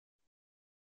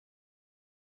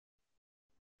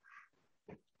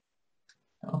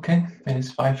Okay, it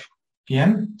is 5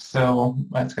 p.m. So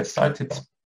let's get started.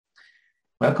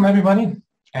 Welcome everybody,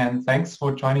 and thanks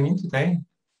for joining in today.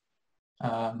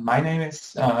 My name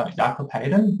is Jakob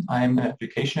Heiden. I'm an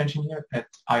application engineer at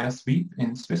ISV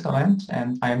in Switzerland,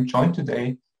 and I am joined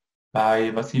today by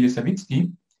Vasily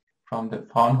Savitsky from the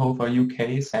Fraunhofer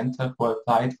UK Center for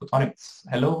Applied Photonics.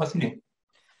 Hello, Vasily.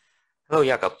 Hello,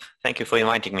 Jakob. Thank you for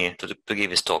inviting me to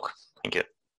give this talk. Thank you.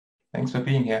 Thanks for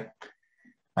being here.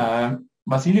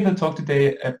 Vasily will talk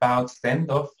today about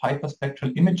standoff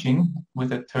hyperspectral imaging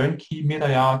with a turnkey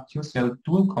mid-IR QCL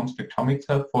dual-com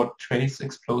spectrometer for trace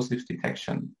explosives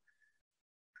detection.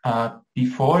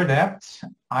 Before that,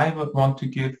 I would want to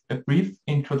give a brief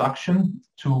introduction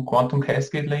to quantum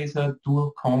cascade laser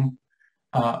dual-com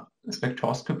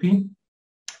spectroscopy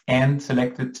and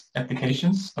selected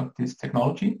applications of this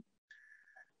technology.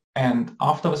 And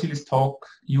after Vasily's talk,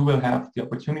 you will have the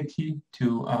opportunity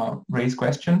to raise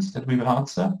questions that we will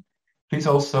answer. Please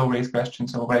also raise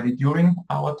questions already during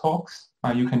our talks.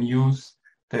 You can use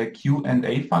the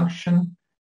Q&A function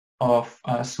of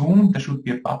Zoom. There should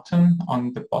be a button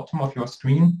on the bottom of your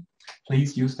screen.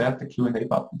 Please use that, the Q&A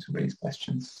button, to raise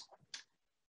questions.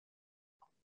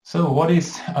 So what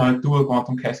is dual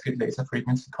quantum cascade laser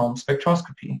frequency comb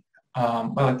spectroscopy?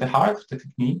 Well, at the heart of the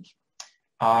technique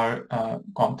are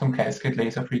quantum cascade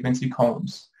laser frequency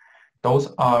combs.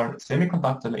 Those are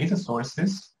semiconductor laser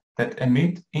sources that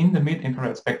emit in the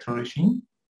mid-infrared spectral regime,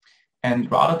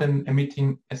 and rather than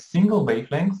emitting a single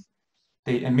wavelength,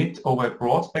 they emit over a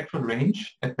broad spectral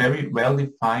range at very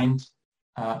well-defined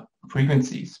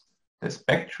frequencies. The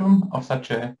spectrum of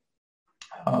such a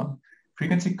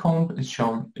frequency comb is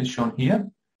shown here.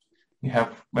 We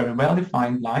have very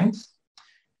well-defined lines.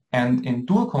 And in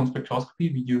dual-cone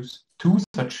spectroscopy, we use two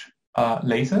such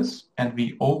lasers, and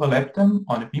we overlap them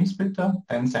on a beam splitter,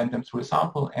 then send them through a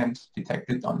sample and detect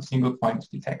it on a single point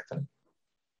detector.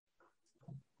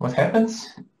 What happens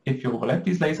if you overlap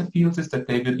these laser fields is that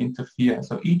they will interfere.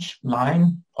 So each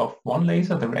line of one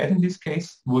laser, the red in this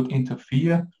case, would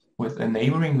interfere with a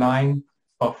neighboring line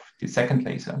of the second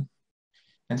laser.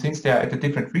 And since they are at a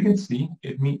different frequency,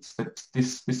 it means that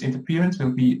this interference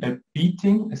will be a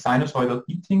beating, a sinusoidal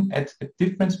beating at a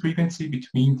different frequency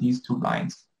between these two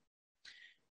lines.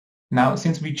 Now,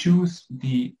 since we choose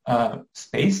the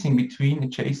spacing between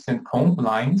adjacent comb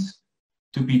lines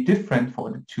to be different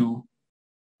for the two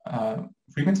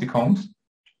frequency combs,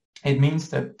 it means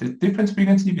that the difference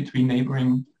frequency between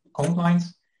neighboring comb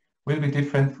lines will be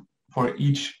different for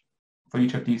each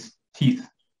of these teeth.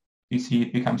 You see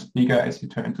it becomes bigger as you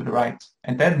turn to the right.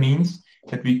 And that means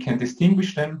that we can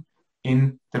distinguish them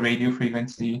in the radio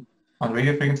frequency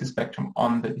spectrum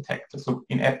on the detector. So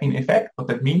in effect, what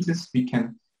that means is we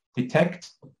can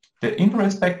detect the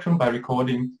infrared spectrum by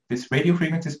recording this radio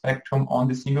frequency spectrum on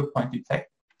the single point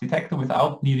detector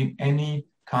without needing any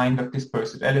kind of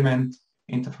dispersive element,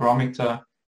 interferometer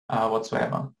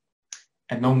whatsoever,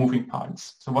 and no moving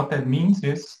parts. So what that means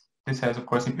is, this has, of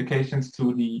course, implications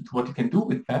to what you can do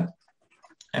with that.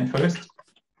 And first,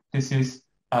 this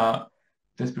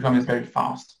spectrum is very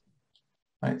fast,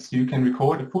 right? So you can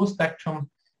record a full spectrum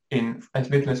in as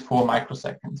little as 4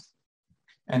 microseconds.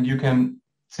 And you can,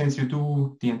 since you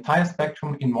do the entire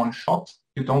spectrum in one shot,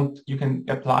 you can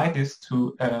apply this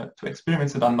to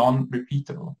experiments that are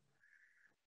non-repeatable.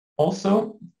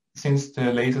 Also, since the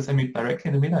lasers emit directly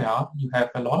in the mid-IR, you have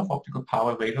a lot of optical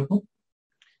power available.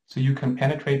 So you can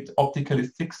penetrate optically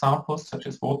thick samples, such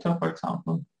as water, for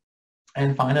example.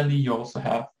 And finally, you also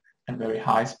have a very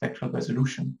high spectral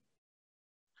resolution.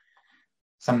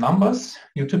 Some numbers: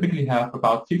 you typically have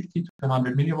about 50 to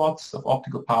 100 milliwatts of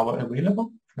optical power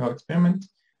available for your experiment.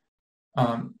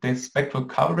 The spectral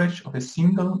coverage of a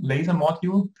single laser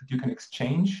module that you can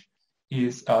exchange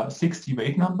is 60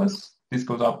 wave numbers. This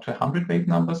goes up to 100 wave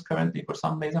numbers currently for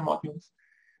some laser modules.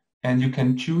 And you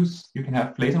can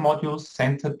have laser modules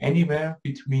centered anywhere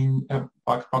between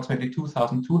approximately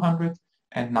 2,200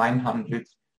 and 900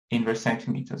 inverse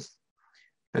centimeters.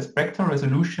 The spectral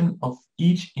resolution of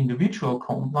each individual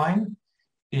comb line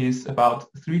is about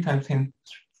 3 times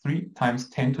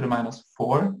 10 to the minus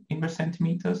 4 inverse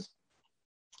centimeters.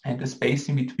 And the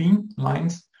spacing between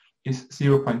lines is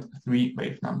 0.3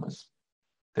 wave numbers.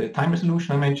 The time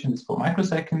resolution I mentioned is 4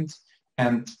 microseconds.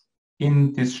 And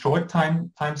in this short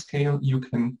time scale, you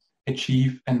can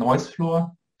achieve a noise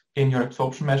floor in your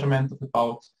absorption measurement of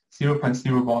about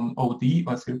 0.01 OD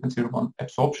or 0.01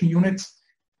 absorption units.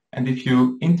 And if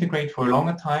you integrate for a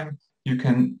longer time, you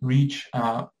can reach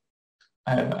noise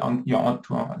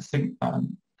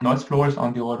floors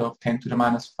on the order of 10 to the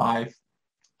minus 5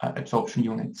 absorption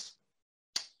units.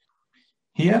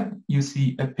 Here you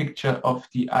see a picture of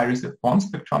the Iris F1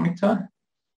 spectrometer,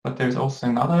 but there's also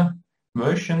another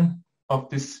version of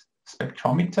this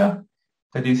spectrometer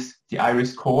that is the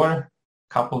Iris core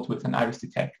coupled with an Iris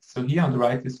detect. So here on the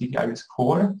right you see the Iris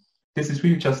core. This is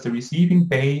really just the receiving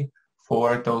bay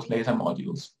for those laser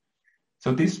modules.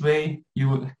 So this way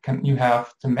you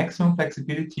have the maximum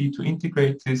flexibility to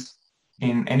integrate this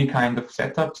in any kind of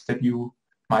setups that you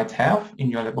might have in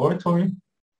your laboratory.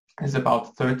 It's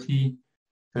about 30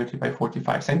 by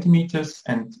 45 centimeters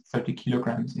and 30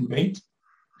 kilograms in weight.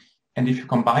 And if you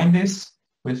combine this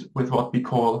with what we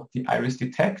call the Iris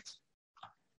detect,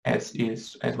 as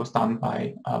was done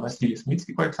by Vasily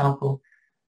Smitsky, for example,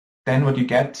 then what you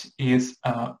get is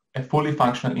a fully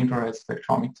functional infrared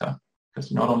spectrometer, because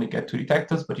you not only get two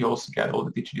detectors, but you also get all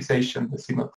the digitization, the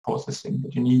signal processing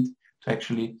that you need to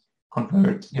actually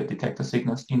convert your detector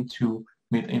signals into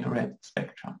mid-infrared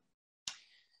spectra.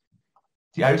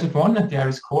 The Iris F1 and the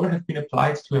Iris core have been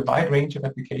applied to a wide range of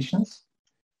applications.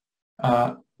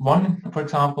 One, for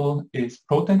example, is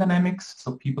protein dynamics.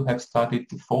 So people have studied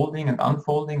the folding and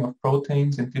unfolding of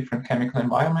proteins in different chemical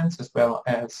environments, as well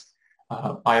as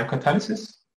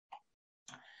biocatalysis.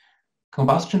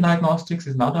 Combustion diagnostics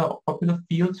is another popular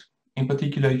field, in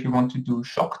particular if you want to do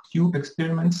shock tube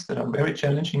experiments that are very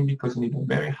challenging because you need a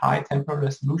very high temporal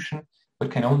resolution,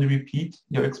 but can only repeat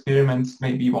your experiments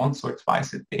maybe once or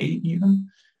twice a day even.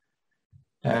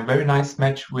 A very nice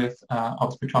match with our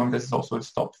spectrometers is also a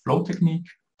stopped flow technique.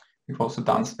 We've also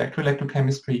done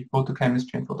spectroelectrochemistry,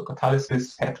 photochemistry and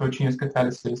photocatalysis, heterogeneous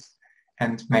catalysis,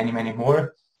 and many, many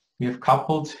more. We have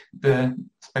coupled the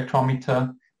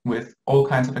spectrometer with all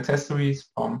kinds of accessories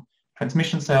from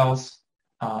transmission cells,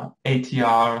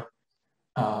 ATR,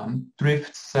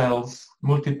 drift cells,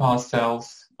 multipass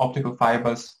cells, optical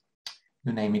fibers,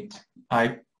 you name it.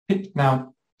 I picked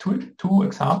now two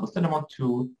examples that I want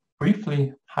to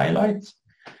briefly highlight.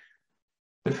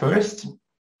 The first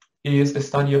is a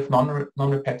study of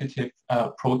non-repetitive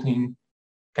protein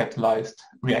catalyzed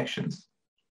reactions.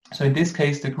 So in this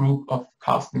case, the group of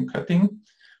Carsten Kötting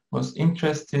was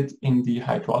interested in the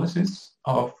hydrolysis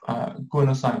of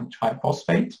guanosine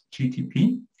triphosphate,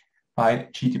 GTP, by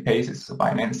GTpases, so by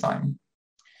an enzyme.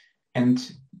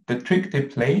 And the trick they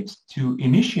played to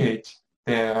initiate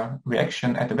their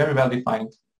reaction at a very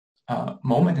well-defined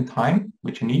moment in time,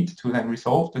 which you need to then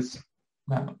resolve this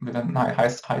with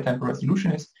a high temporal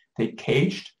resolution, is they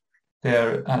caged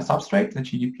their substrate, the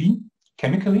GDP,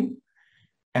 chemically,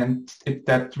 and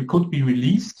that could be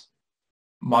released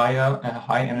via a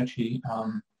high energy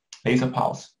laser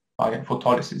pulse by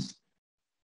photolysis.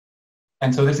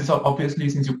 And so this is obviously,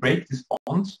 since you break this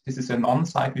bond, this is a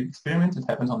non-cyclic experiment, it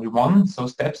happens only once, so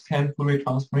step scan Fourier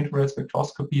transform infrared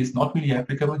spectroscopy is not really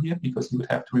applicable here because you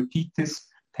would have to repeat this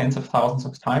tens of thousands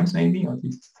of times maybe, or at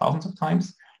least thousands of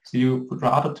times. So you would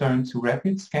rather turn to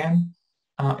rapid scan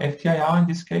FTIR in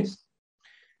this case.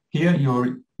 Here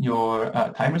your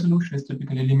time resolution is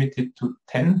typically limited to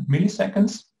 10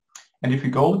 milliseconds. And if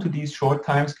you go to these short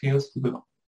time scales, you will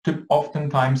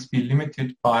oftentimes be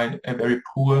limited by a very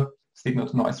poor signal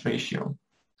to noise ratio.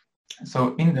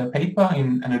 So in the paper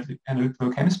in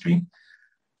analytical chemistry,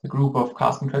 the group of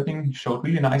Carsten Kötting showed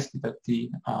really nicely that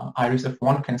the Iris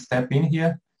F1 can step in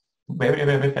here very,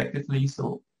 very effectively.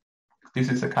 So this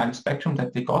is a kind of spectrum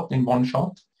that they got in one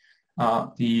shot.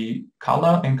 The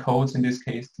color encodes, in this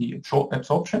case, the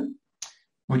absorption,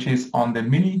 which is on the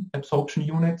milli absorption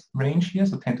unit range here,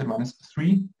 so 10 to the minus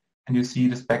 3. And you see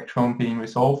the spectrum being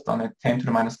resolved on a 10 to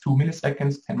the minus 2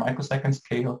 milliseconds, 10 microsecond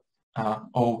scale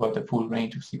over the full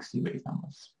range of 60 wave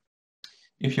numbers.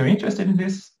 If you're interested in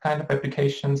this kind of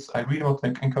applications, I really want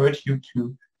to encourage you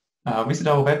to visit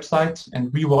our website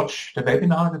and rewatch the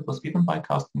webinar that was given by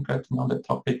Carsten Kötting on the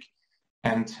topic,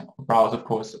 and browse, of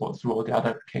course, through all the other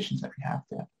applications that we have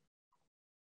there.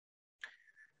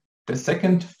 The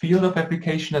second field of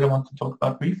application that I want to talk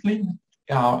about briefly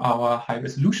are our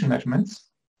high-resolution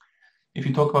measurements. If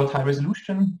you talk about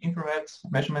high-resolution infrared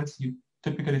measurements, you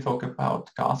typically talk about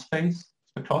gas phase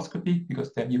spectroscopy,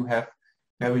 because then you have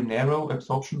very narrow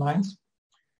absorption lines.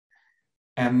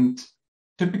 And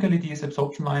typically these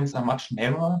absorption lines are much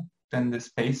narrower than the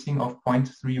spacing of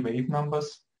 0.3 wave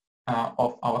numbers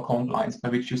of our cone lines by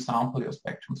which you sample your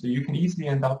spectrum. So you can easily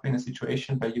end up in a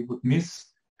situation where you would miss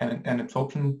an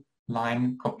absorption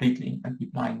line completely and be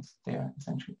blind there,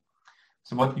 essentially.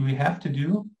 So what we have to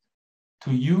do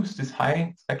to use this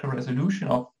high spectral resolution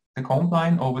of the cone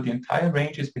line over the entire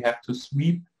range is we have to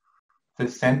sweep the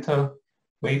center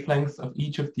wavelength of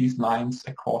each of these lines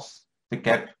across the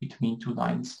gap between two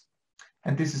lines.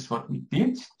 And this is what we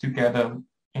did together,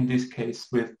 in this case,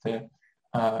 with the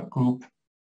group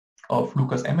of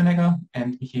Lucas Emenegger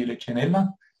and Michele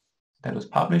Cianella that was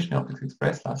published in Optics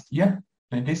Express last year.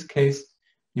 And in this case,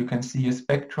 you can see a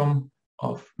spectrum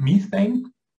of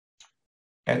methane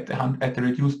at the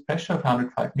reduced pressure of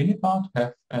 105 millibar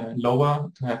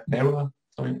to have narrower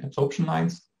absorption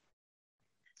lines.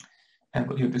 And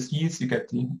what you see is you get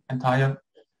the entire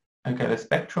a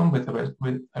spectrum with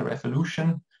a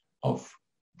resolution of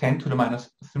 10 to the minus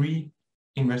 3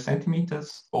 inverse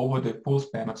centimeters over the full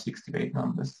span of 68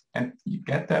 numbers. And you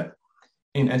get that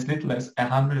in as little as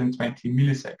 120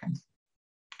 milliseconds.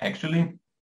 Actually,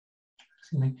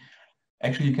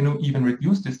 you can even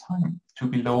reduce this time to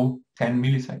below 10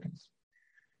 milliseconds.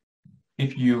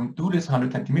 If you do this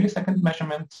 120 millisecond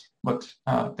measurement, what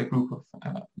the group of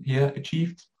here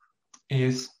achieved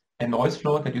is a noise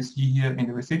floor that you see here in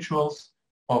the residuals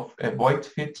of a void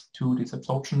fit to this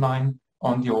absorption line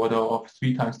on the order of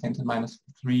 3 times 10 to the minus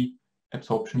 3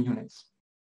 absorption units.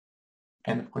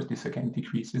 And of course, this again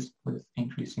decreases with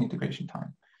increasing integration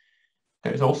time.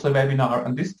 There is also a webinar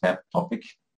on this topic,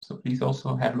 so please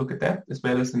also have a look at that, as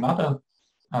well as another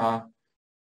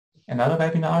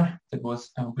webinar that was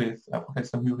with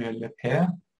Professor Muriel Lepere,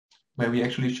 where we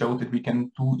actually showed that we can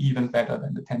do even better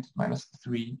than the 10 to the minus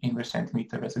 3 inverse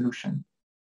centimeter resolution.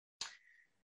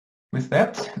 With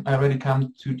that, I already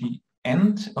come to the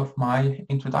end of my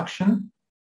introduction,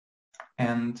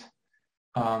 and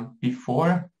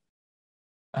before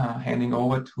handing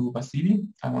over to Vasily,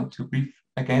 I want to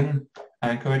again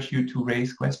encourage you to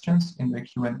raise questions in the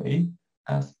Q&A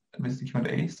with the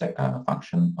Q&A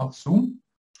function of Zoom,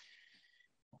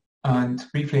 and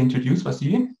briefly introduce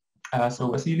Vasily.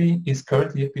 So Vasily is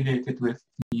currently affiliated with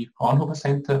the Fraunhofer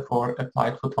Center for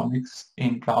Applied Photonics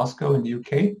in Glasgow in the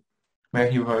UK, where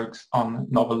he works on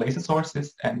novel laser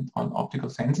sources and on optical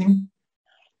sensing.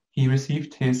 He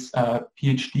received his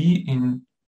PhD in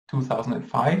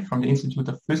 2005 from the Institute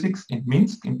of Physics in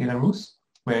Minsk in Belarus,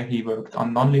 where he worked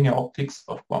on nonlinear optics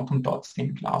of quantum dots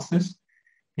in glasses.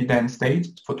 He then stayed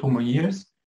for 2 more years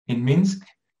in Minsk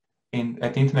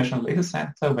at the International Laser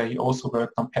Center, where he also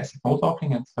worked on passive mode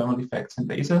locking and thermal effects in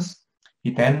lasers.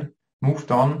 He then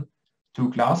moved on to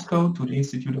Glasgow to the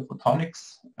Institute of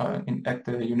Photonics at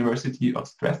the University of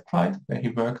Strathclyde, where he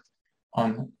worked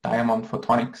on diamond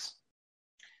photonics.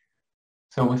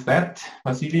 So with that,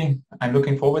 Vasily, I'm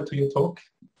looking forward to your talk.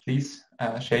 Please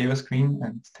share your screen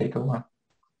and take over.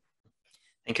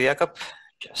 Thank you, Jakob.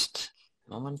 Just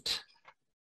a moment.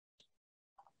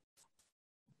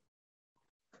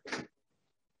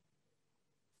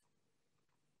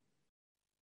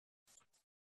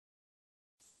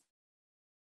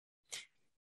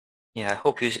 Yeah, I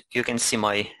hope you can see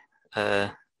my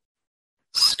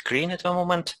screen at the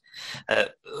moment.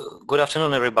 Good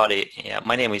afternoon, everybody. Yeah,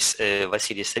 my name is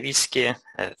Vasily Savitsky.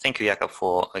 Thank you, Jakob,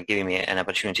 for giving me an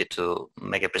opportunity to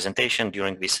make a presentation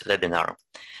during this webinar.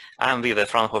 I'm with the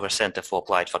Fraunhofer Center for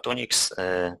Applied Photonics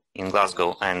in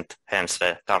Glasgow, and hence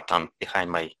the tartan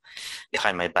behind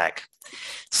my back.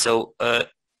 So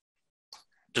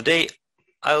today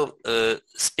I'll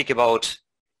speak about.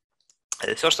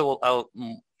 First of all, I'll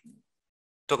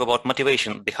talk about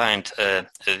motivation behind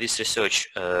this research,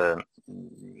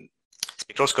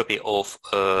 spectroscopy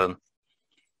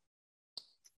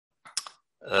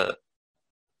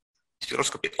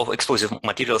of explosive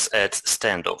materials at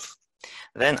standoff.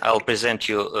 Then I'll present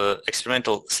you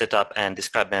experimental setup and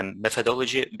describe the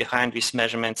methodology behind these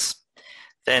measurements.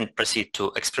 Then proceed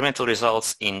to experimental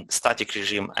results in static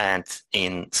regime and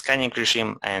in scanning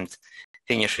regime, and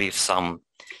finish with some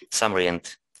summary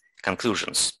and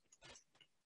conclusions.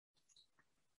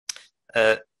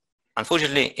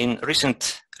 Unfortunately, in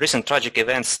recent tragic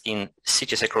events in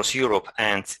cities across Europe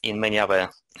and in many other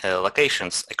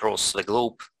locations across the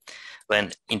globe,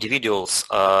 when individuals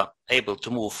are able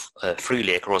to move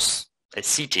freely across a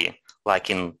city, like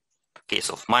in case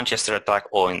of Manchester attack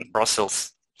or in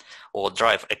Brussels, or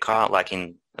drive a car like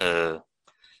in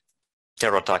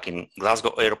terror attack in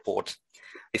Glasgow airport,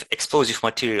 with explosive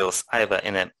materials either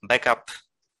in a backup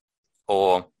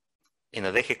or in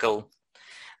a vehicle.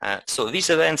 So these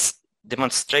events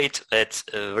demonstrate that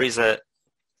there is a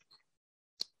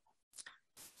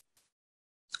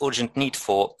urgent need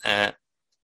for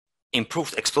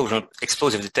improved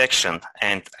explosive detection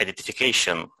and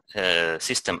identification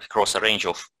system across a range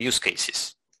of use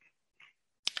cases.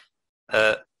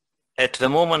 At the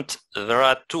moment, there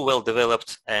are 2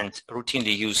 well-developed and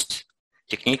routinely used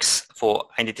techniques for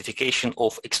identification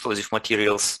of explosive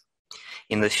materials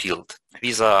in the field.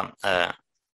 These are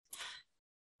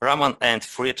Raman and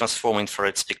Fourier transform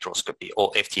infrared spectroscopy,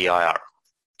 or FTIR.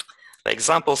 The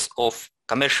examples of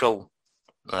commercial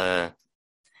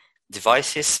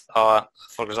devices are,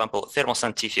 for example,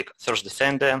 thermoscientific Thirst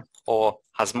Defender or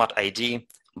Hazmat ID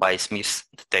by Smith's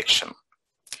detection.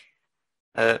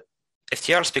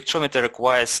 FTR spectrometer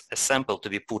requires a sample to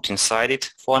be put inside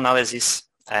it for analysis,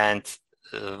 and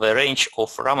the range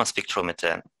of Raman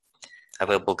spectrometer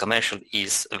available commercially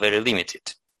is very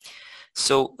limited.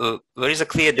 So there is a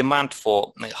clear demand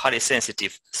for highly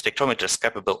sensitive spectrometers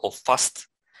capable of fast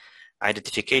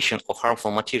identification of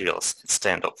harmful materials at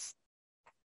standoff.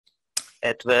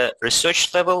 At the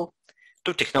research level,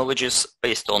 two technologies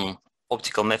based on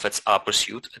optical methods are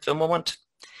pursued at the moment.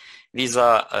 These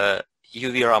are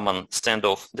UV Raman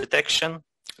standoff detection,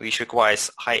 which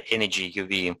requires high energy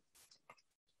UV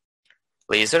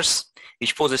lasers,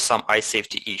 which poses some eye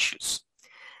safety issues.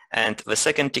 And the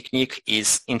second technique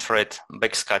is infrared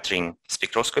backscattering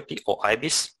spectroscopy, or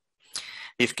IBIS,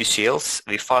 with QCLs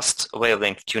with fast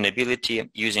wavelength tunability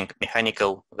using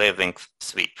mechanical wavelength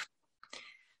sweep.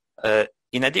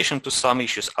 In addition to some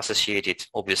issues associated,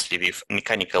 obviously, with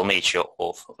mechanical nature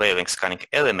of wavelength scanning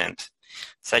element,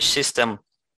 such system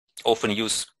often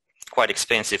use quite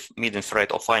expensive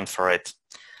mid-infrared or far-infrared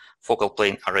focal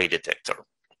plane array detector.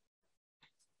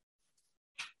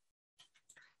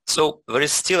 So there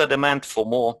is still a demand for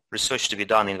more research to be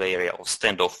done in the area of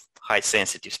standoff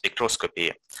high-sensitive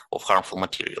spectroscopy of harmful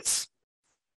materials.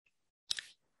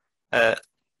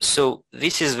 So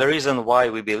this is the reason why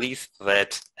we believe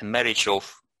that a marriage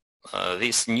of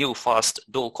this new fast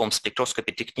dual-com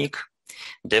spectroscopy technique,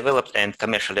 developed and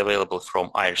commercially available from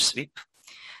Irish Sweep,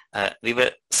 with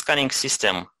a scanning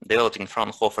system developed in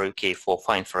Fraunhofer, UK for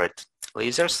far-infrared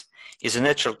lasers, is a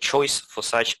natural choice for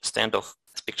such standoff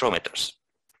spectrometers.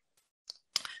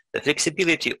 The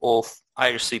flexibility of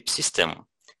Irish Sweep system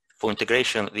for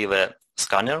integration with a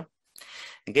scanner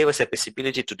gave us a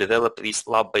possibility to develop this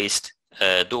lab-based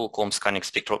dual-com scanning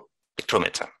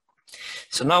spectrometer.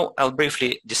 So now I'll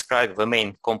briefly describe the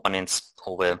main components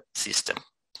of the system.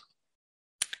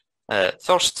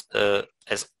 First,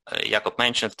 as Jakob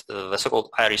mentioned, the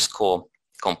so-called iris core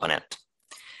component,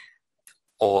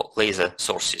 or laser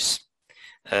sources.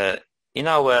 In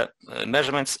our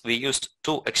measurements, we used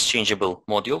two exchangeable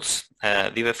modules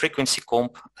with a frequency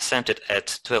comp centered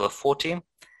at 1240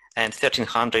 and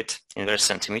 1300 inverse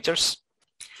centimeters.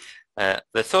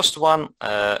 The first one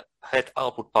had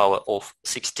output power of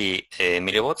 60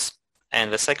 milliwatts,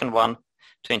 and the second one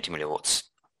 20 milliwatts.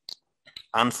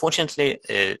 Unfortunately,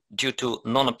 due to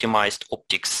non-optimized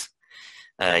optics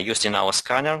used in our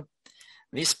scanner,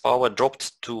 this power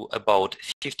dropped to about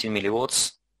 15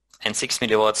 milliwatts and 6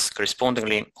 milliwatts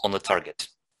correspondingly on the target.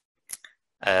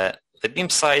 The beam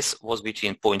size was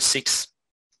between 0.6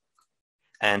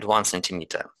 and 1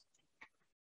 centimeter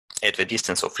at the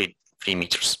distance of 3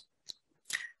 meters.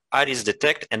 IRIS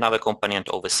detect, another component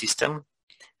of the system,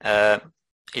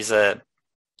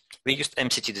 we used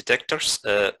MCT detectors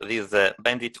with a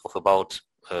bandwidth of about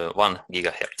 1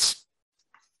 gigahertz.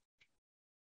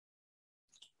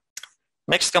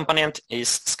 Next component is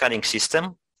scanning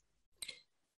system.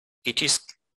 It is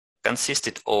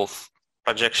consisted of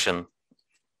projection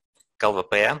galva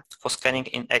pair for scanning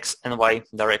in X and Y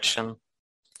direction,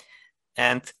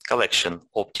 and collection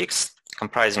optics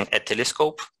comprising a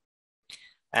telescope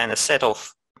and a set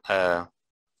of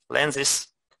lenses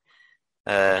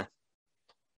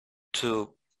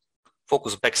to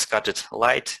focus backscattered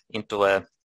light into a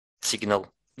signal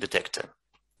detector.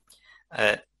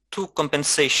 Two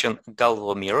compensation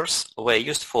galvo mirrors were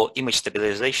used for image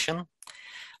stabilization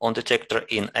on detector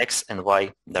in X and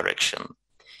Y direction.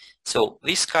 So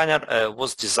this scanner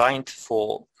was designed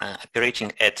for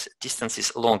operating at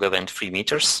distances longer than 3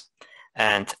 meters,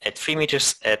 and at 3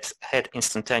 meters it had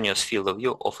instantaneous field of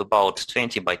view of about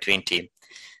 20 by 20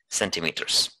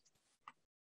 centimeters.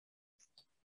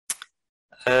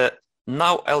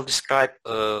 Now I'll describe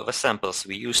the samples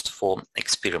we used for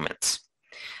experiments.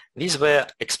 These were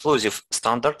explosive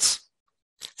standards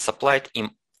supplied in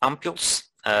ampules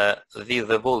with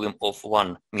a volume of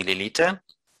 1 milliliter,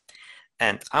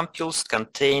 and ampules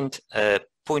contained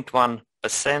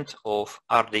 0.1% of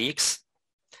RDX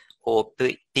or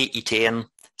PETN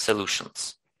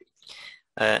solutions.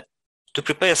 To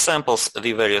prepare samples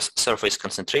with various surface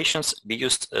concentrations, we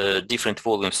used different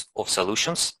volumes of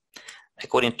solutions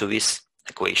according to this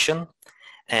equation,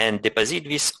 and deposit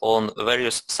this on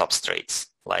various substrates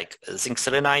like zinc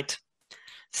selenide,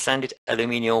 sanded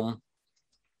aluminium,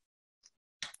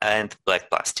 and black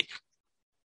plastic.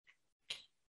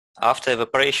 After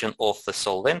evaporation of the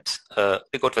solvent,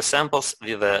 we got the samples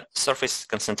with a surface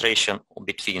concentration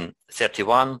between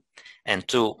 31 and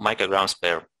 2 micrograms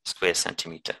per square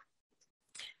centimeter.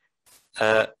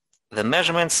 the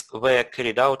measurements were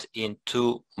carried out in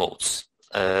two modes.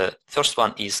 First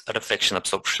one is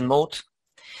reflection-absorption mode.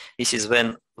 This is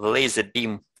when the laser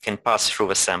beam can pass through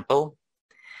the sample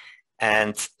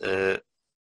and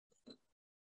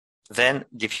then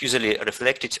diffusely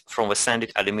reflected from the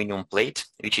sanded aluminum plate,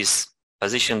 which is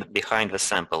positioned behind the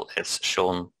sample as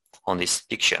shown on this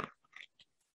picture.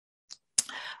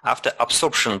 After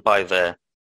absorption by the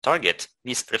target,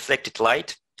 this reflected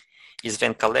light is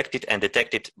then collected and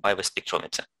detected by the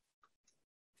spectrometer.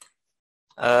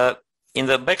 In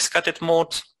the backscattered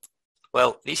mode,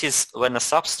 well, this is when a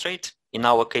substrate, in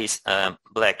our case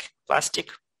black plastic,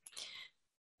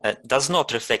 does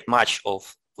not reflect much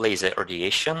of laser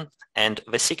radiation, and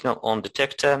the signal on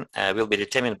detector will be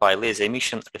determined by laser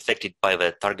emission reflected by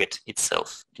the target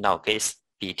itself, in our case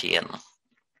PETN.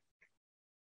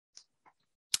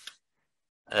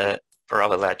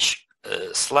 Rather large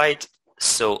slide.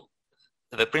 So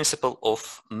the principle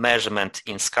of measurement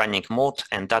in scanning mode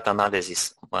and data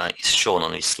analysis is shown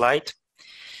on this slide.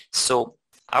 So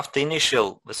after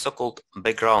initial, the so-called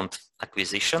background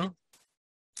acquisition,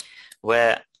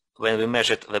 where when we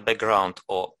measured the background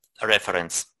or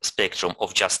reference spectrum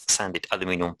of just sanded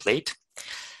aluminum plate,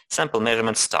 sample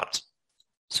measurements start.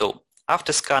 So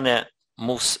after scanner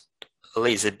moves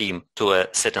laser beam to a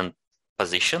certain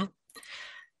position,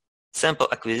 sample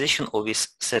acquisition of this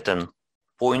certain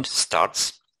point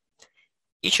starts.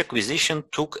 Each acquisition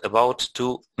took about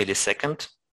 2 milliseconds.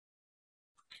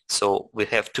 So we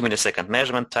have 2 millisecond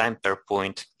measurement time per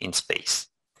point in space.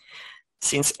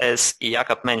 Since, as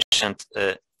Jakob mentioned,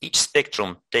 each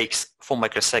spectrum takes 4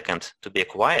 microseconds to be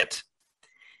acquired,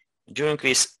 during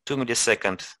this 2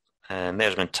 millisecond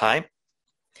measurement time,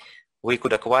 we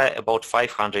could acquire about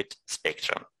 500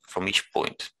 spectra from each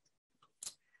point.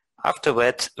 After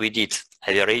that, we did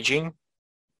averaging,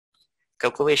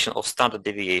 calculation of standard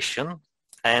deviation,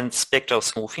 and spectral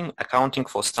smoothing, accounting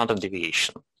for standard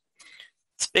deviation.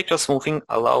 Spectral smoothing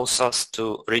allows us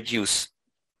to reduce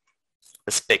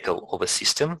the speckle of a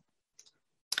system,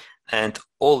 and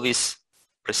all these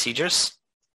procedures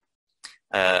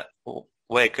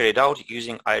were carried out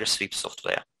using IRSweep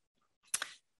software.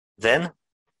 Then,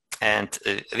 and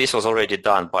this was already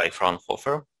done by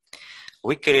Fraunhofer,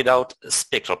 we carried out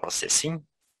spectral processing,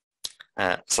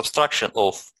 subtraction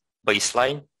of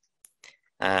baseline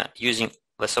using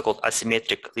the so-called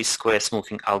asymmetric least square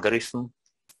smoothing algorithm,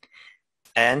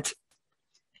 and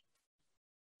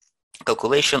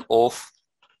calculation of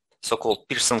so-called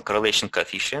Pearson correlation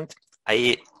coefficient,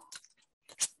 i.e.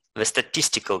 the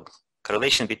statistical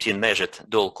correlation between measured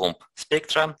dual comp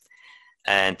spectra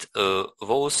and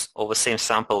those of the same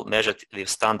sample measured with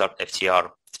standard FTR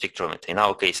spectrometer, in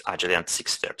our case Agilent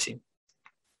 630.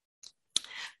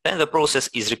 Then the process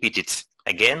is repeated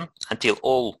again until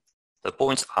all the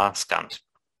points are scanned.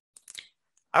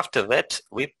 After that,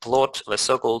 we plot the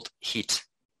so-called heat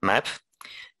map,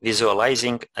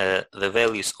 visualizing the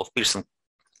values of Pearson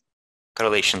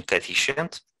correlation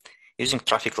coefficient using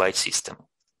traffic light system.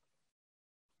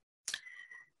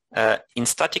 In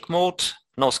static mode,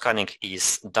 no scanning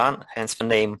is done, hence the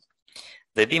name.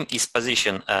 The beam is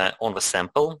positioned on the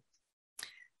sample,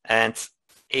 and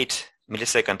 8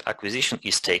 millisecond acquisition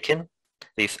is taken,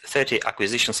 with 30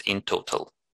 acquisitions in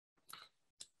total.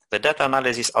 The data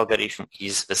analysis algorithm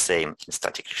is the same in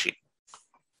static regime.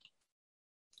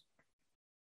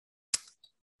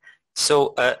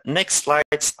 So next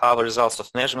slides are the results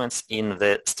of measurements in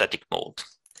the static mode.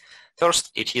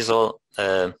 First, it is a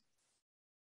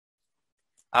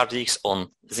RDX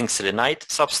on zinc selenide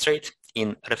substrate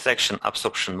in reflection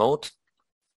absorption mode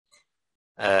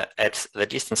at the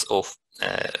distance of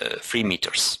 3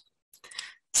 meters.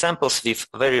 Samples with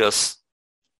various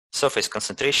surface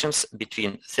concentrations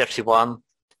between 31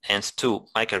 and 2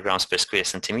 micrograms per square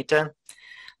centimeter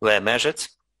were measured.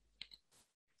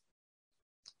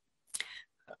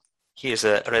 Here's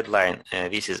a red line.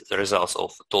 This is the results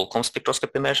of dual-comp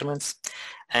spectroscopy measurements.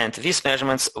 And these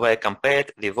measurements were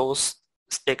compared with those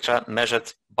spectra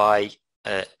measured by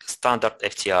a standard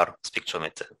FTR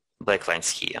spectrometer, black lines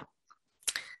here.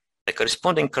 The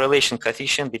corresponding correlation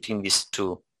coefficient between these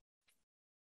two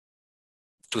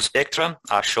spectra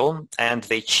are shown, and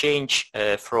they change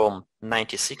from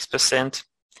 96%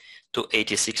 to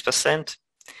 86%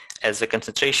 as the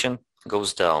concentration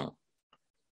goes down.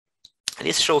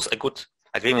 This shows a good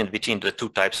agreement between the two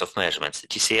types of measurements,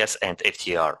 TCS and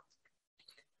FTR.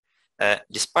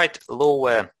 Despite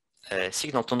lower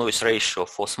signal-to-noise ratio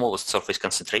for smallest surface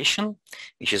concentration,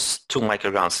 which is 2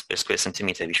 micrograms per square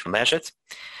centimeter, which we measured,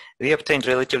 we obtained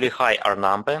relatively high R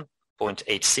number,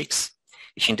 0.86,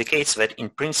 which indicates that in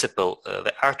principle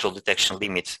the actual detection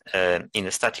limit in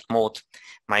the static mode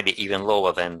might be even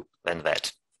lower than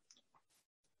that.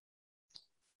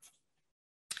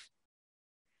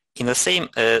 In the same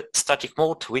static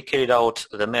mode, we carried out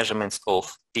the measurements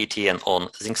of PETN on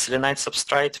zinc selenide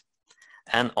substrate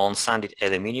and on sanded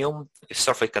aluminium with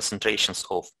surface concentrations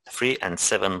of 3 and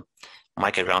 7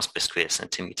 micrograms per square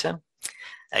centimeter.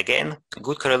 Again,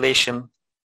 good correlation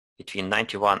between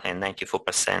 91 and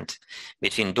 94%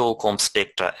 between dual comb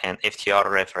spectra and FTR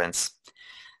reference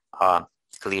are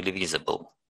clearly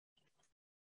visible.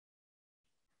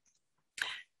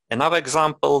 Another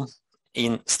example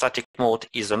in static mode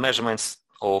is the measurements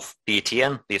of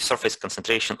PETN with surface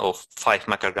concentration of 5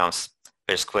 micrograms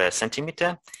per square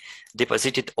centimeter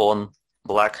deposited on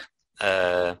black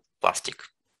plastic.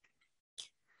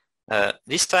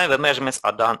 This time the measurements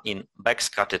are done in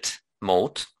backscattered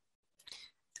mode.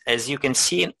 As you can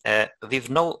see, with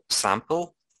no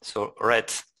sample, so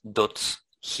red dots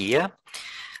here,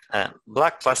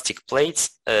 black plastic plate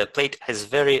has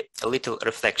very little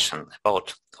reflection,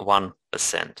 about 1%.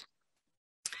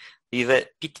 With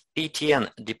the PETN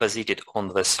deposited on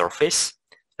the surface,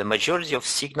 the majority of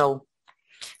signal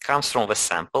comes from the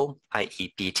sample,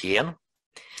 i.e. PETN.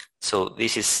 So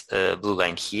this is blue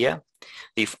line here,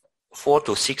 with 4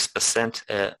 to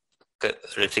 6%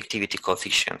 reflectivity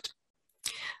coefficient.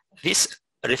 This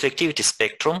reflectivity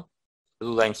spectrum,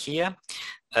 blue line here,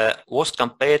 was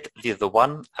compared with the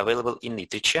one available in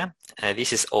literature.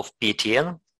 This is of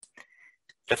PETN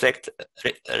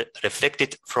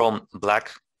reflected from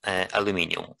black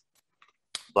aluminium,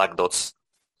 black dots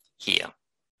here.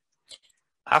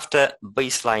 After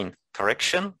baseline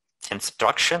correction and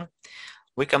subtraction,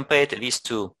 we compared these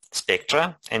two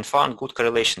spectra and found good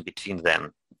correlation between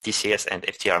them, DCS and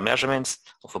FTR measurements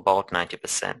of about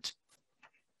 90%.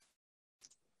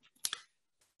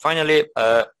 Finally,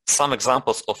 some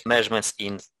examples of measurements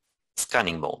in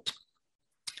scanning mode.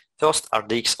 First,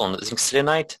 RDX on zinc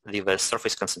selenide with a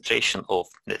surface concentration of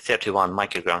 31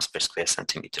 micrograms per square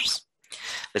centimeters.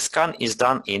 The scan is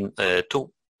done in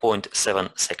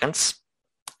 2.7 seconds.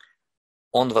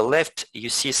 On the left, you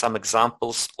see some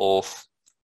examples of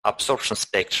absorption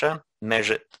spectra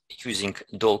measured using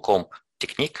dual comb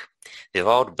technique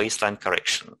without baseline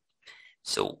correction.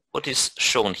 So what is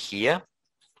shown here?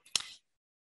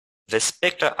 The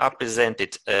spectra are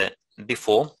presented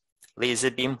before laser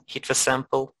beam hit the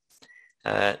sample,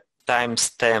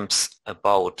 timestamps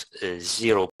about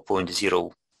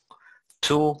 0.02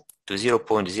 to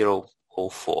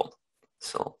 0.004.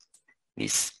 So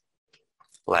these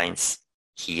lines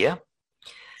here.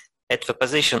 At the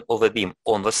position of the beam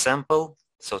on the sample,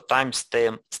 so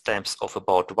timestamps of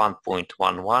about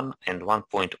 1.11 and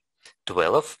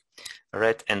 1.12,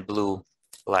 red and blue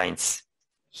lines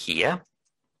here.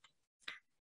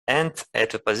 And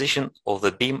at the position of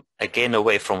the beam again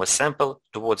away from the sample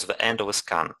towards the end of the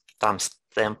scan,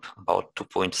 timestamp about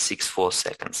 2.64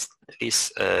 seconds.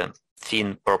 This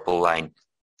thin purple line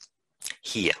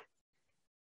here.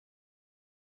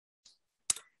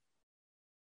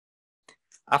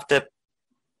 After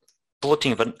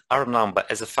plotting the R number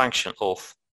as a function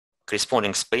of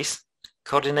corresponding space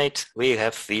coordinate, we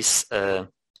have this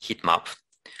heat map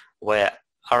where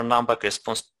R number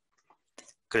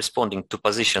corresponding to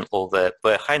position of the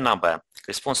where high number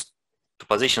corresponds to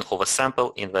position of a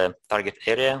sample in the target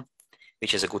area,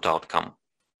 which is a good outcome.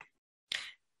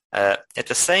 At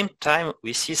the same time,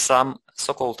 we see some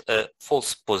so-called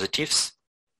false positives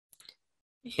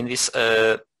in this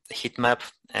heat map,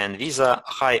 and these are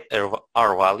high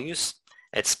R values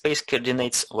at space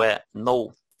coordinates where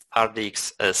no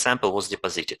RDX sample was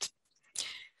deposited.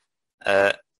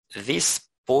 These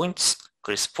points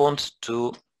correspond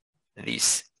to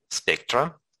these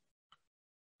spectra.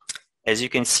 As you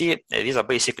can see, these are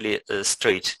basically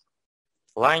straight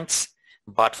lines,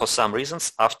 but for some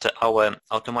reasons, after our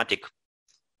automatic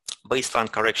baseline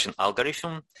correction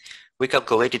algorithm, we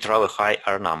calculated rather high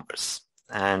R numbers.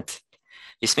 And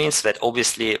this means that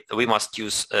obviously we must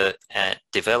use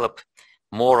develop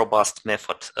more robust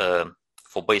method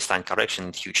for baseline correction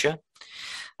in future.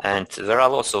 And there are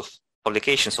lots of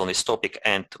publications on this topic,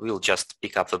 and we'll just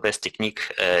pick up the best technique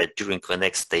during the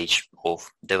next stage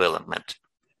of development.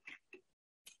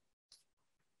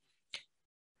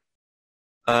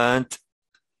 And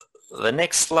the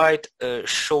next slide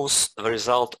shows the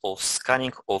result of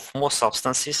scanning of more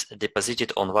substances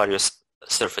deposited on various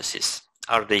surfaces.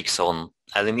 RDX on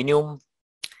aluminium,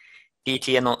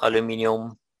 PETN on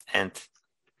aluminium and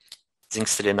zinc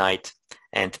selenide,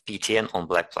 and PETN on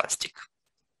black plastic.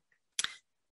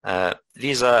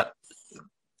 These are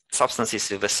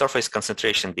substances with a surface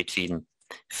concentration between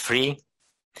 3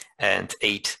 and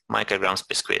 8 micrograms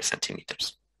per square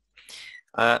centimeters.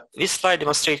 This slide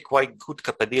demonstrates quite good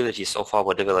capabilities of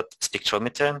our developed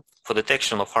spectrometer for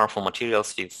detection of harmful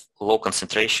materials with low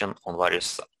concentration on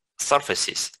various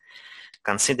surfaces,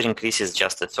 considering this is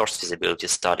just the first feasibility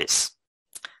studies.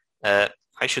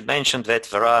 I should mention that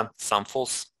there are some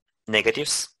false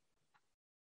negatives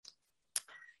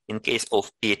in case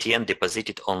of PETN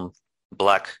deposited on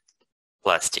black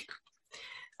plastic.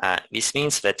 This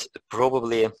means that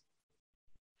probably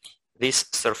this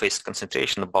surface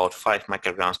concentration, about 5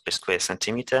 micrograms per square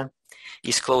centimeter,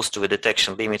 is close to the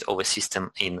detection limit of a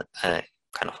system in kind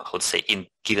of, I would say, in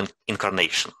given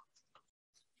incarnation.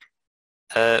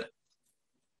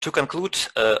 To conclude,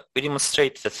 we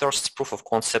demonstrate the first proof of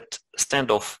concept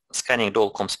standoff scanning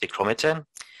dual-comb spectrometer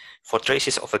for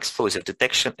traces of explosive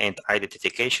detection and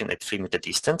identification at 3 meter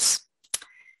distance.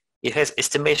 It has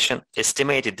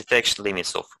estimated detection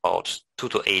limits of about 2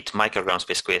 to 8 micrograms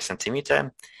per square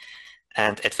centimeter,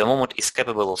 and at the moment is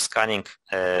capable of scanning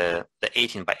the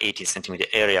 18 by 18 centimeter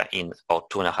area in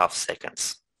about 2.5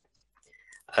 seconds.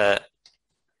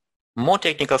 More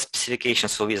technical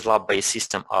specifications for this lab-based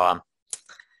system are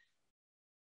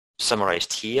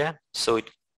summarized here. So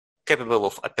it's capable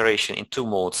of operation in 2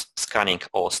 modes, scanning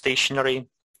or stationary,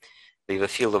 with a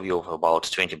field of view of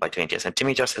about 20 by 20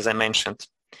 centimeters, as I mentioned.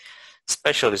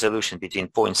 Spatial resolution between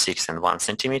 0.6 and 1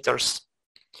 centimeters.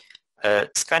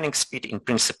 Scanning speed in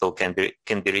principle can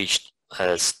be reached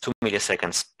as 2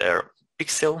 milliseconds per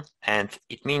pixel, and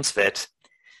it means that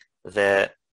the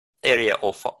area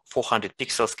of 400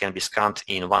 pixels can be scanned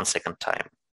in 1 second time.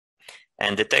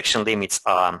 And detection limits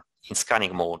are in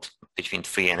scanning mode between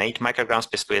 3 and 8 micrograms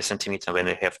per square centimeter when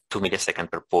we have 2 milliseconds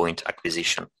per point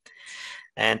acquisition,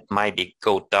 and might be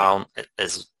go down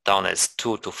as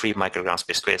 2 to 3 micrograms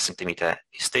per square centimeter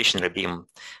stationary beam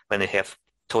when we have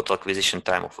total acquisition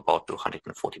time of about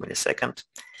 240 milliseconds,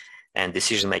 and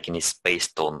decision making is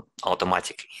based on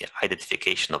automatic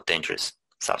identification of dangerous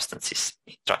substances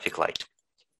in traffic light.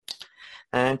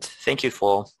 And thank you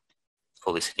for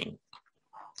listening.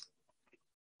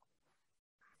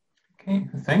 Okay,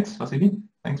 thanks, Vasily.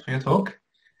 Thanks for your talk.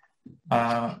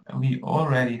 We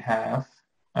already have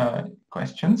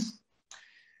questions.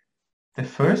 The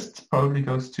first probably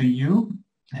goes to you.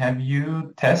 Have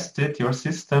you tested your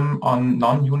system on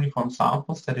non-uniform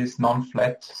samples, that is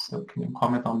non-flat? So can you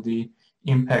comment on the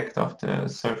impact of the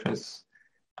surface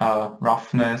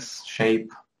roughness,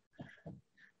 shape?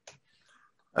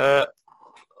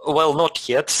 Well, not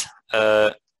yet,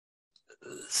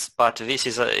 but this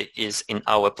is in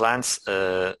our plans.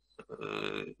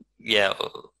 Yeah,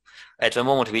 at the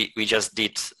moment we just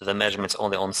did the measurements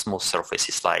only on smooth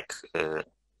surfaces like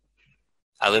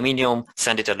aluminium,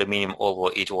 sanded aluminium,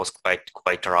 although it was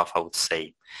quite rough, I would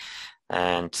say,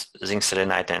 and zinc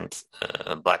selenide and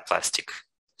black plastic.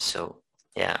 So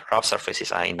yeah, rough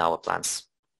surfaces are in our plans.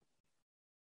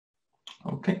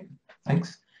 Okay,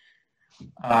 thanks.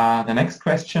 The next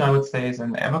question I would say is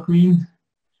an evergreen.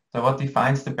 So what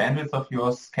defines the bandwidth of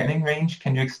your scanning range?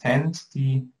 Can you extend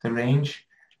the range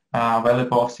well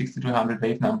above 6200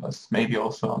 wave numbers, maybe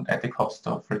also at the cost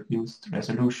of reduced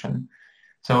resolution?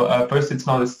 So first, it's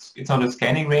not a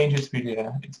scanning range. It's really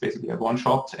it's basically a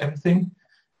one-shot everything.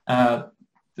 The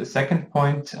second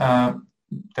point,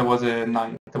 there was a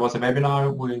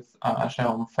webinar with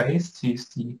Jerome Feist. He's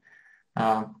the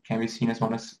can be seen as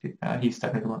one of he's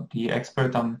definitely the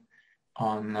expert on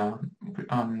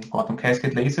quantum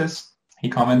cascade lasers. He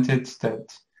commented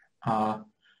that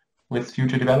with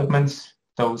future developments,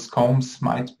 those combs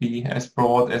might be as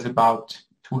broad as about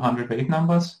 200 wave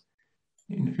numbers.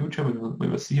 In the future, we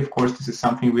will see. Of course, this is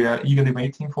something we are eagerly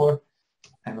waiting for,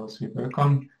 and also we work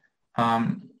on.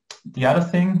 The other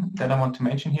thing that I want to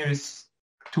mention here is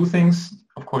 2 things.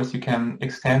 Of course, you can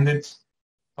extend it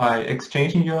by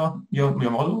exchanging your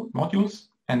modules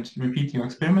and repeat your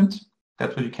experiment.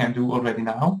 That's what you can do already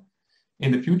now.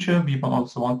 In the future, we will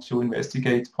also want to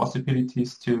investigate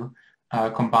possibilities to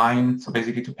combine, so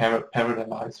basically to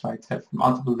parallelize, right? Have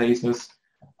multiple lasers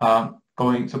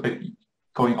going through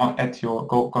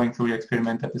your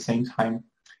experiment at the same time,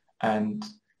 and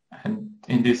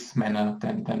in this manner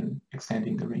then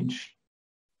extending the range.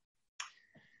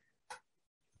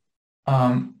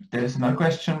 There's another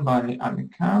question by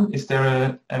Annika. Is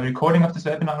there a recording of this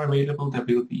webinar available? There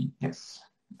will be, yes.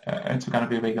 It's going to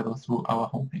be available through our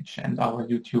homepage and our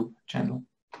YouTube channel.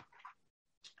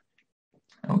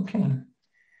 Okay.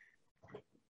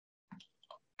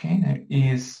 Okay, there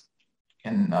is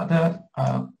another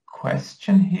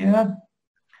question here.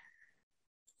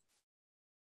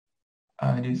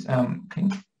 It is okay.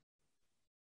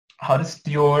 How does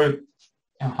your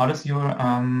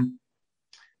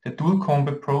the dual comb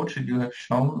approach that you have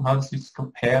shown, how does this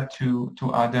compare to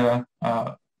other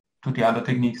to the other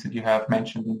techniques that you have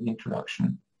mentioned in the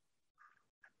introduction?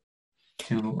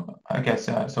 To I guess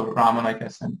so Raman, I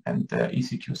guess, and the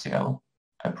ECQCL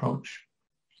approach.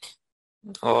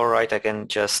 All right, I can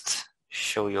just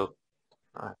show you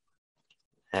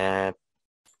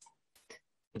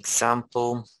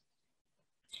example.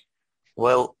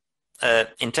 Well,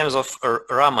 in terms of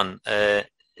Raman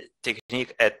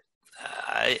technique,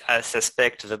 I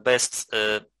suspect the best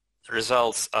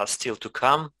results are still to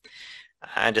come.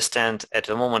 I understand at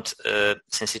the moment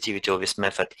sensitivity of this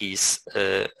method is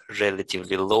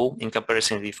relatively low in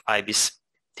comparison with IBIS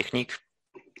technique,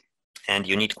 and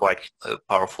you need quite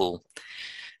powerful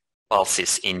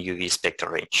pulses in UV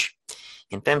spectral range.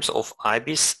 In terms of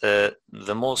IBIS,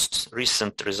 the most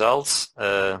recent results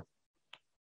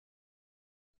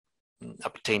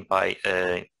obtained by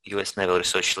US Naval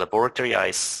Research Laboratory are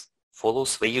as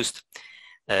follows. They used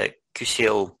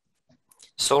QCL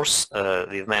source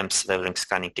with MEMS wavelength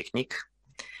scanning technique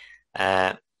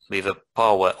with a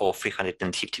power of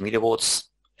 350 milliwatts.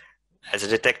 As a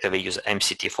detector, they use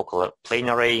MCT focal plane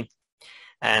array,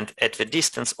 and at the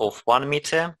distance of 1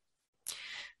 meter,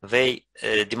 they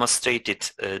demonstrated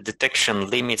detection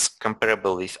limits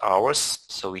comparable with ours,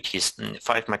 so it is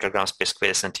 5 micrograms per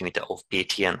square centimeter of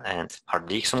PETN and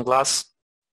RDX glass.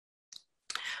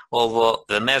 Although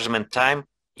the measurement time,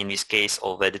 in this case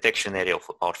of the detection area of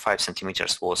about 5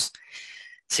 centimeters, was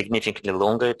significantly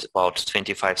longer, at about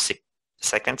 25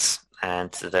 seconds,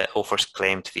 and the authors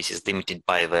claimed this is limited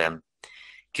by the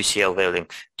QCL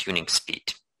wavelength tuning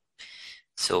speed.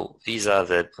 So these are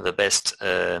the best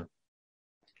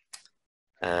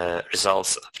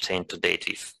results obtained to date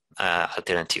with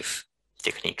alternative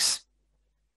techniques.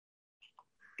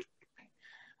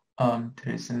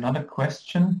 There is another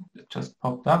question that just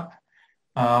popped up.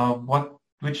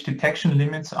 Which detection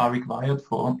limits are required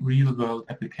for real-world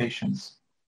applications?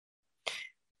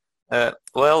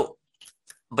 Well,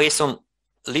 based on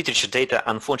literature data,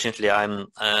 unfortunately,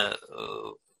 I'm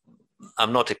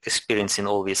not experienced in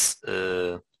all these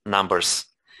numbers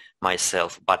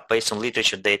myself, but based on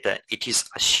literature data, it is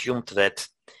assumed that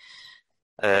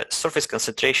surface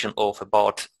concentration of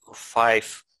about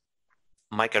 5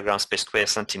 micrograms per square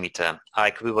centimeter are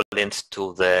equivalent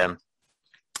to the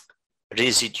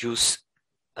residues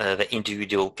the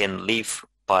individual can leave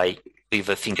with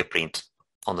a fingerprint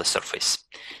on the surface.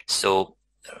 So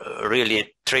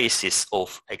really traces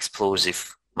of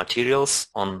explosive materials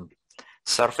on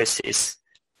surfaces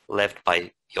left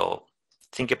by your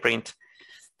fingerprint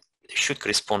should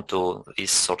correspond to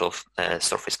this sort of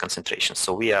surface concentration.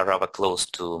 So we are rather close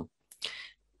to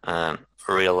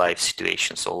real life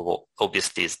situations, although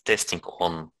obviously testing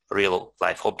on real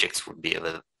life objects would be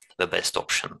the best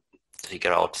option to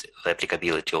figure out the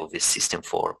applicability of this system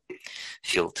for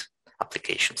field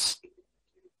applications.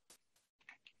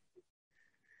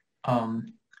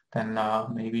 Then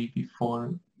maybe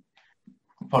before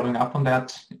following up on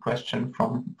that, a question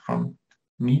from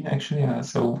me actually.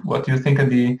 So what do you think of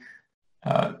the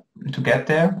to get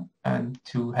there and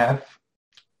to have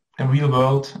a real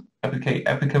world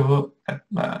applicable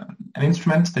an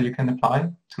instrument that you can apply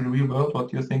to the real world?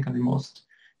 What do you think are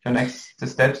the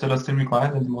steps that are still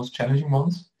required and the most challenging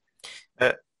ones?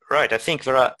 Right, I think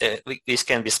there are this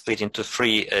can be split into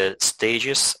 3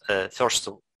 stages. First,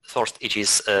 it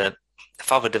is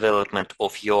further development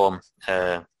of your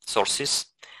sources.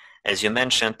 As you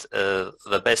mentioned,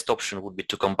 the best option would be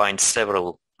to combine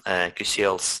several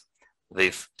QCLs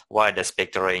with wider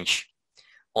spectral range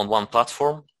on one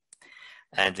platform,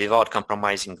 and without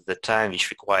compromising the time which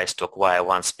requires to acquire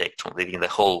one spectrum within the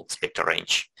whole spectral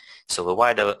range. So the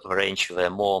wider the range, the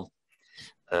more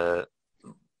kind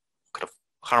of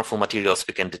harmful materials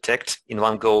we can detect in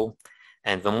one go,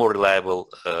 and the more reliable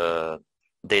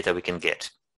data we can get.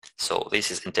 So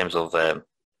this is in terms of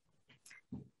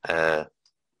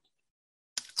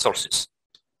sources.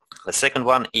 The second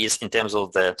one is in terms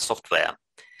of the software.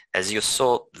 As you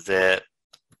saw, the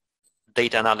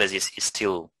data analysis is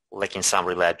still lacking some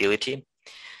reliability.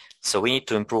 So we need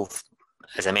to improve,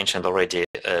 as I mentioned already,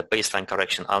 baseline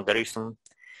correction algorithm,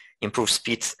 improve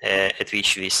speed at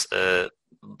which these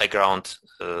background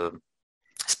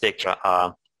spectra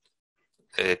are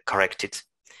corrected,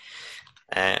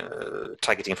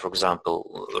 targeting, for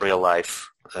example, real-life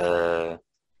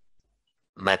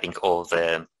mapping of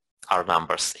the R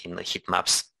numbers in the heat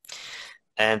maps.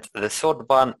 And the third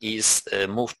one is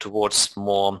move towards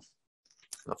more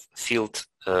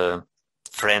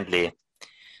field-friendly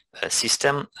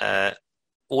system.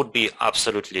 Would be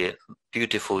absolutely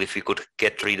beautiful if we could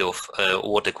get rid of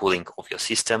water cooling of your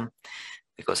system,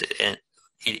 because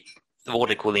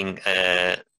water cooling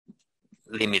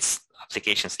limits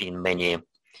applications in many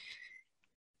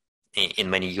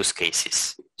use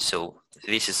cases. So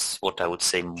this is what I would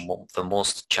say the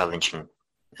most challenging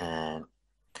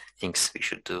things we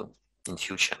should do in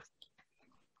future.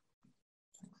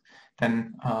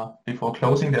 Then before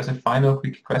closing, there's a final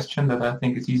quick question that I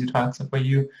think is easy to answer for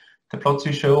you. The plots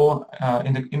you show,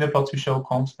 in the plots you show,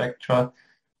 comb spectra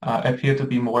appear to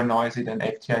be more noisy than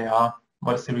FTIR.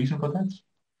 What is the reason for that?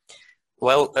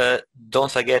 Well,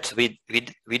 don't forget, we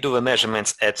do the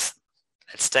measurements at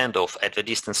standoff at the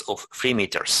distance of 3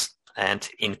 meters. And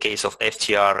in case of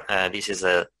FTR, this is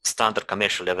a standard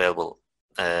commercially available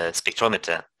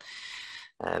spectrometer.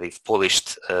 We've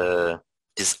polished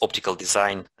this optical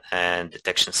design and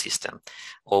detection system.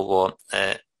 Although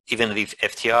even with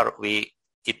FTR,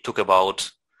 it took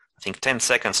about, I think, 10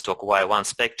 seconds to acquire one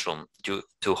spectrum due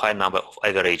to a high number of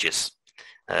averages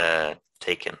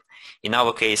taken. In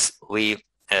our case, we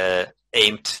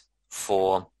aimed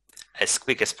for as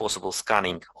quick as possible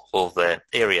scanning of the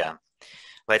area.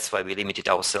 That's why we limited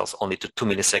ourselves only to 2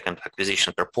 millisecond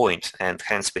acquisition per point, and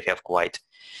hence we have quite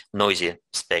noisy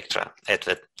spectra at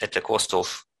the cost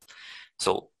of.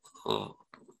 So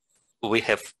we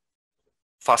have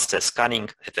faster scanning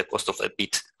at the cost of a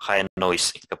bit higher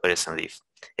noise in comparison with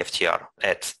FTR.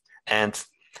 And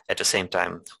at the same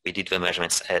time, we did the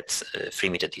measurements at 3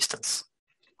 meter distance.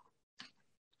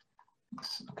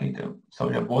 Okay, so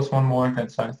there was one more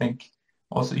that's, I think,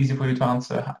 also easy for you to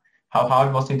answer. How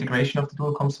hard was the integration of the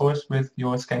dual-com source with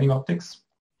your scanning optics?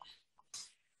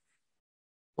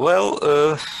 Well,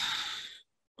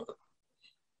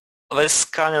 the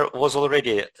scanner was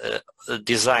already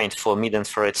designed for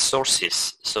mid-infrared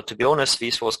sources, so to be honest,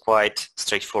 this was quite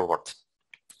straightforward.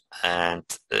 And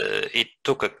it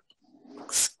took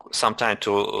some time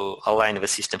to align the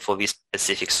system for this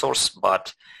specific source,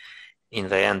 but in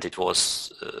the end it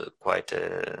was quite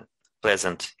a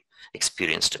pleasant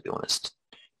experience, to be honest.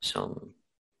 So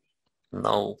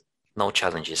no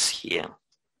challenges here.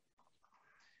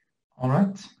 All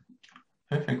right,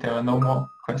 perfect. There are no more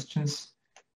questions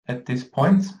at this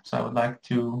point, so I would like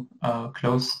to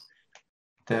close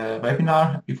the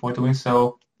webinar. Before doing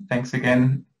so, thanks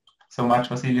again so much,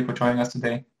 Vasily, for joining us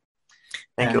today.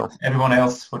 Thank you. Everyone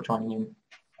else for joining in.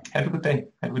 Have a good day.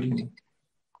 Have a good evening.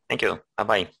 Thank you.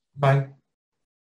 Bye-bye. Bye.